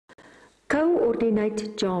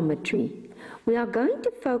Coordinate geometry. We are going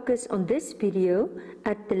to focus on this video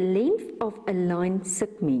at the length of a line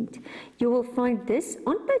segment. You will find this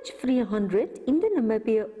on page 300 in the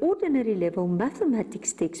Namibian Ordinary Level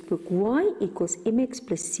Mathematics textbook, Y equals mx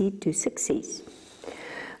plus c to success.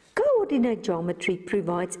 Coordinate geometry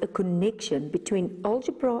provides a connection between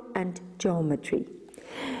algebra and geometry.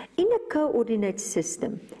 In a coordinate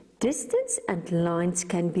system, distance and lines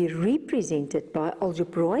can be represented by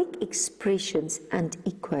algebraic expressions and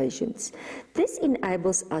equations. This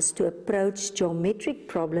enables us to approach geometric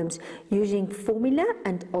problems using formula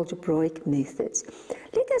and algebraic methods.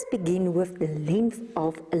 Let us begin with the length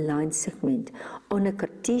of a line segment on a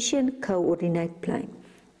Cartesian coordinate plane.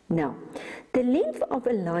 Now, the length of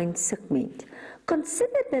a line segment.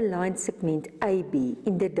 Consider the line segment AB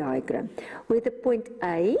in the diagram, where the point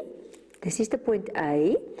A, this is the point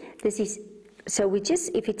A, so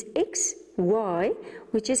if it's x, y,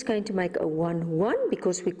 we're just going to make a 1, 1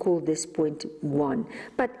 because we call this point 1.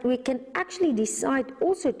 But we can actually decide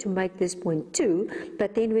also to make this point 2,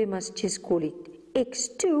 but then we must just call it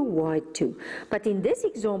x2, y2. But in this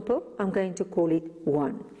example, I'm going to call it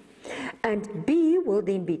 1. And B will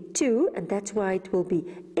then be 2, and that's why it will be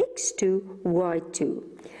x2, y2.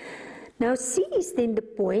 Now C is then the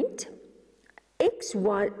point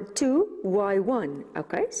x2, y1,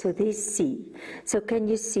 okay, so there's C. So can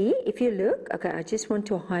you see, if you look, okay, I just want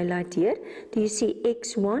to highlight here, do you see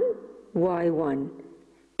x1, y1,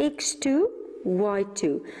 x2,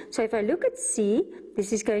 y2. So if I look at C,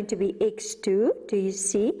 this is going to be x2, do you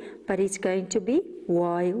see, but it's going to be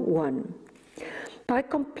y1. By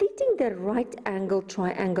completing the right angle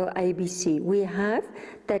triangle ABC, we have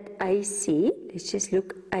that AC, let's just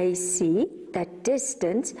look, AC, that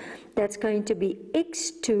distance, that's going to be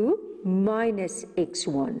x2 minus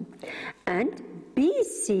x1. And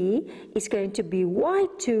BC is going to be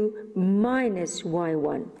y2 minus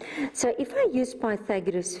y1. So if I use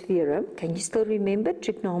Pythagoras Theorem, can you still remember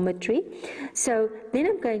trigonometry? So then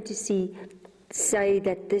I'm going to say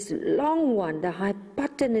that this long one, the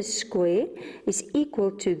hypotenuse square, is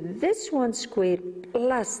equal to this one square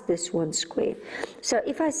plus this one square. So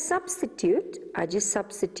if I substitute, I just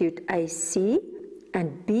substitute AC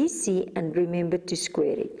and BC and remember to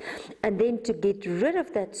square it. And then to get rid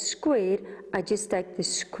of that square, I just take the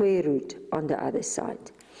square root on the other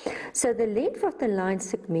side. So the length of the line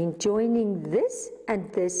segment joining this and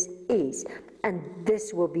this is, and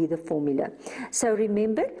this will be the formula. So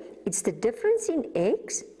remember, it's the difference in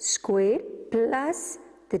x squared plus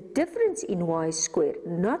the difference in y squared,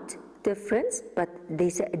 not difference, but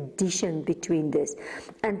there's an addition between this.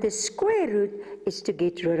 And the square root is to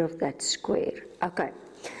get rid of that square. Okay,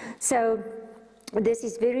 so this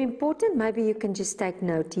is very important. Maybe you can just take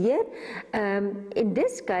note here. In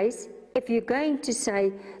this case, if you're going to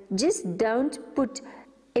say, just don't put,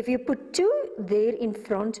 if you put 2 there in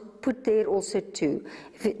front, put there also 2.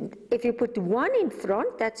 If you put 1 in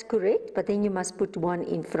front, that's correct, but then you must put 1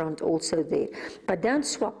 in front also there. But don't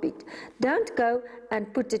swap it. Don't go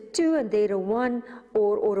and put a 2 and there a 1,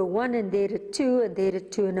 or a 1 and there a 2, and there a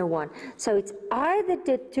 2 and a 1. So it's either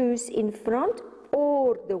the 2's in front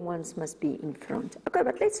or the 1's must be in front. Okay,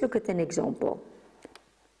 but let's look at an example.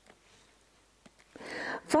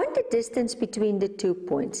 Find the distance between the 2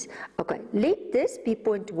 points. Okay, let this be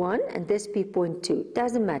point 1 and this be point 2.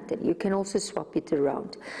 Doesn't matter. You can also swap it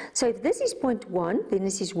around. So if this is point 1, then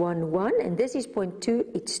this is 1, 1, and this is point 2,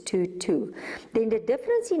 it's 2, 2. Then the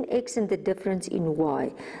difference in x and the difference in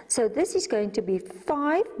y. So this is going to be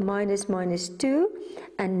 5 minus 2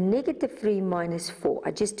 and negative 3 minus 4.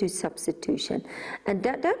 I just do substitution. And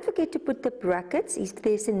don't forget to put the brackets if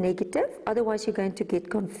there's a negative, otherwise you're going to get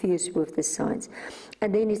confused with the signs.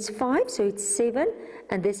 And then it's 5, so it's 7,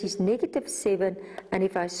 and this is negative 7, and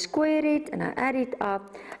if I square it and I add it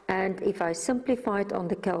up, and if I simplify it on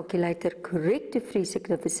the calculator, correct to 3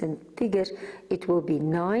 significant figures, it will be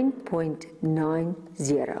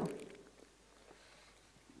 9.90.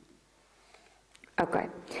 Okay,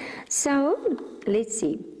 so let's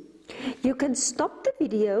see. You can stop the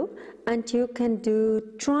video and you can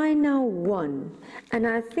try now 1, and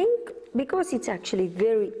I think because it's actually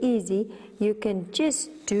very easy, you can just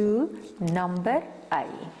do number A.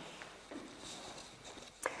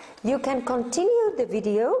 You can continue the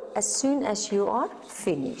video as soon as you are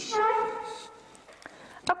finished.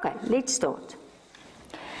 Okay, let's start.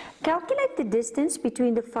 Calculate the distance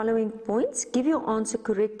between the following points. Give your answer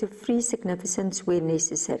correct to 3 significance where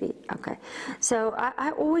necessary. Okay, so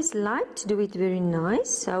I always like to do it very nice.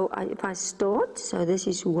 So if I start, so this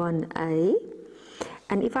is 1A.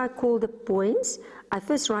 And if I call the points, I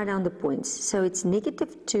first write down the points. So it's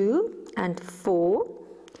 -2 and 4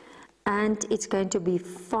 and it's going to be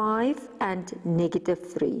 5 and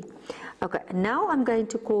 -3. Okay, now I'm going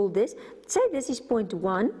to call this, say this is point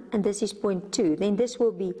 1 and this is point 2, then this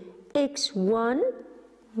will be x1,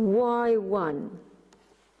 y1,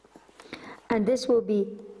 and this will be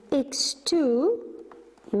x2,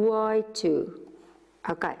 y2.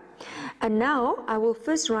 Okay, and now I will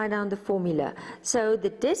first write down the formula. So the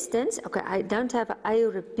distance, okay, I don't have an A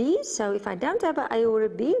or a B, so if I don't have an A or a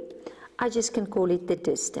B, I just can call it the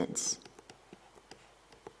distance.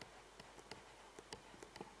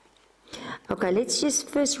 Okay, let's just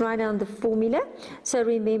first write down the formula. So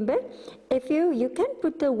remember, if you can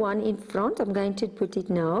put the 1 in front, I'm going to put it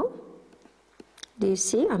now. Do you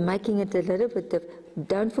see? I'm making it a little bit of,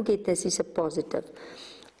 don't forget this is a positive.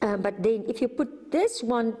 But then if you put this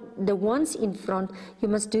one, the ones in front, you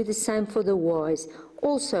must do the same for the y's.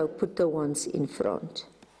 Also put the ones in front.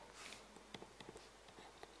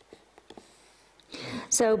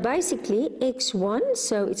 So basically x1,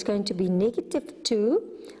 so it's going to be -2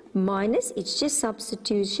 minus, it's just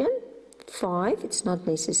substitution, 5, it's not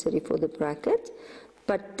necessary for the bracket.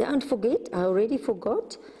 But don't forget, I already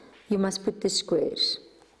forgot, you must put the squares.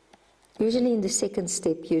 Usually in the second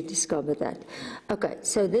step you discover that. Okay,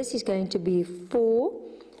 so this is going to be 4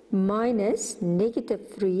 minus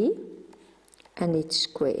 -3 and its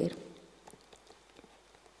square.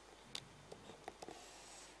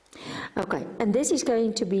 Okay, and this is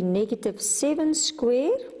going to be -7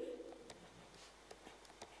 square.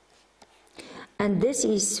 And this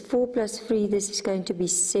is 4 plus 3, this is going to be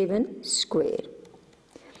 7 square.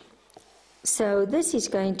 So this is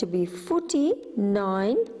going to be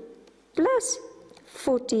 49 plus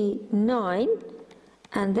 49,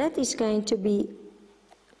 and that is going to be,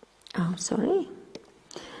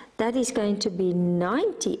 that is going to be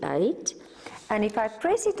 98. And if I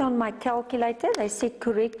press it on my calculator, they said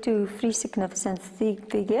correct to 3 significant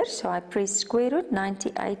figures, so I press square root,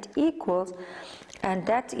 98 equals, and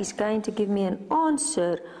that is going to give me an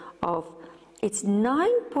answer of, it's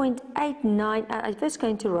 9.89, I'm just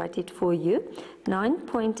going to write it for you,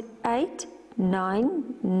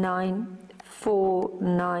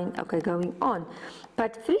 9.89949, okay, going on.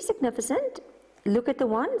 But 3 significant, look at the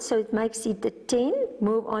 1, so it makes it a 10,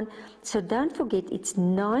 move on. So don't forget, it's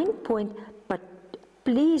 9 point, but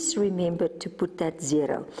please remember to put that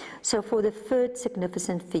 0. So for the third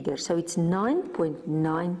significant figure, so it's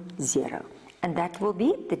 9.90. And that will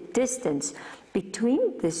be the distance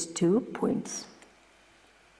between these 2 points.